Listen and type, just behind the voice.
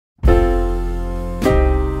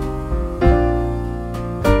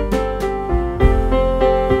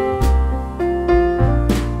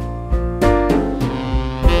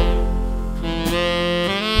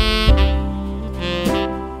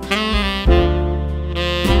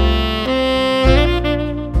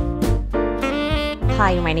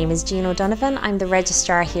My name is Jean O'Donovan. I'm the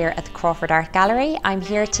Registrar here at the Crawford Art Gallery. I'm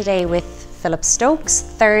here today with Philip Stokes,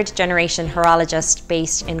 third generation horologist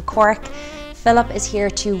based in Cork. Philip is here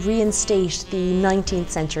to reinstate the 19th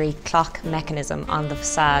century clock mechanism on the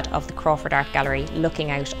facade of the Crawford Art Gallery,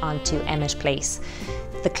 looking out onto Emmet Place.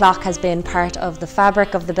 The clock has been part of the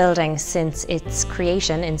fabric of the building since its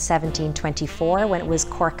creation in 1724, when it was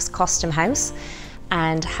Cork's custom house,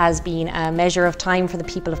 and has been a measure of time for the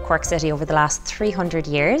people of Cork City over the last 300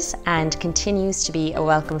 years, and continues to be a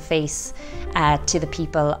welcome face to the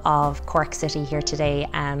people of Cork City here today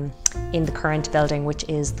in the current building, which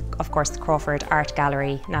is, of course, the Crawford Art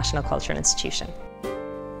Gallery National Cultural Institution.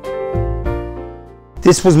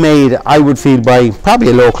 This was made, I would feel, by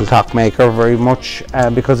probably a local clockmaker very much,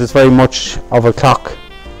 because it's very much of a clock,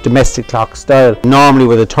 domestic clock style. Normally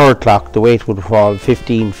with a third clock the weight would fall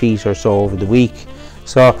 15 feet or so over the week.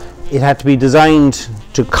 So it had to be designed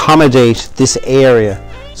to accommodate this area.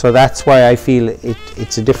 So that's why I feel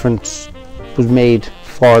it's a different, was made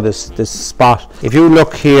for this spot. If you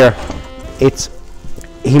look here,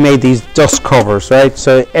 he made these dust covers, right?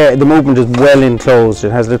 So the movement is well enclosed.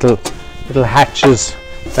 It has little hatches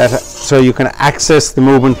so you can access the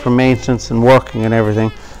movement for maintenance and working and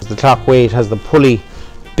everything. The clock weight has the pulley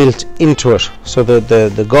built into it, so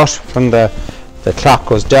the gut from the clock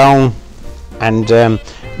goes down and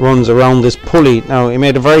runs around this pulley. Now he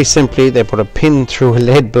made it very simply. They put a pin through a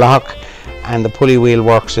lead block and the pulley wheel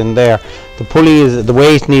works in there. The pulley is, the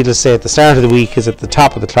weight, needless to say, at the start of the week is at the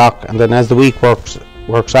top of the clock, and then as the week works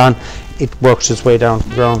on, it works its way down to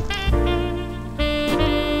the ground.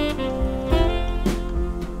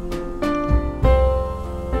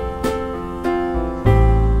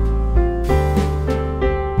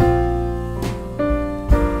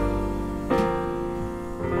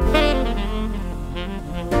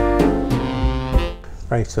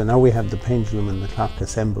 Right, so now we have the pendulum and the clock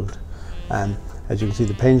assembled. As you can see,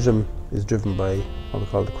 the pendulum is driven by what we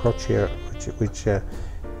call the crutch here, which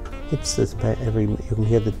hits this you can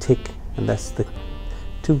hear the tick, and that's the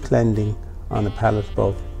tooth landing on the pallet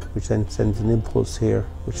above, which then sends an impulse here,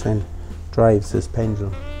 which then drives this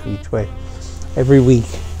pendulum each way. Every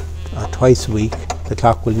week, or twice a week, the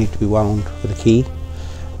clock will need to be wound with a key.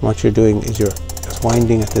 And what you're doing is you're just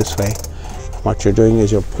winding it this way. What you're doing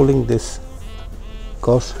is you're pulling this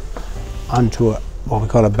gut onto what we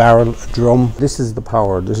call a barrel, a drum. This is the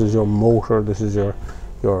power, this is your motor, this is your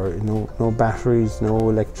no batteries, no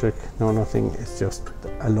electric, no nothing. It's just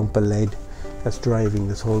a lump of lead that's driving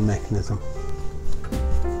this whole mechanism.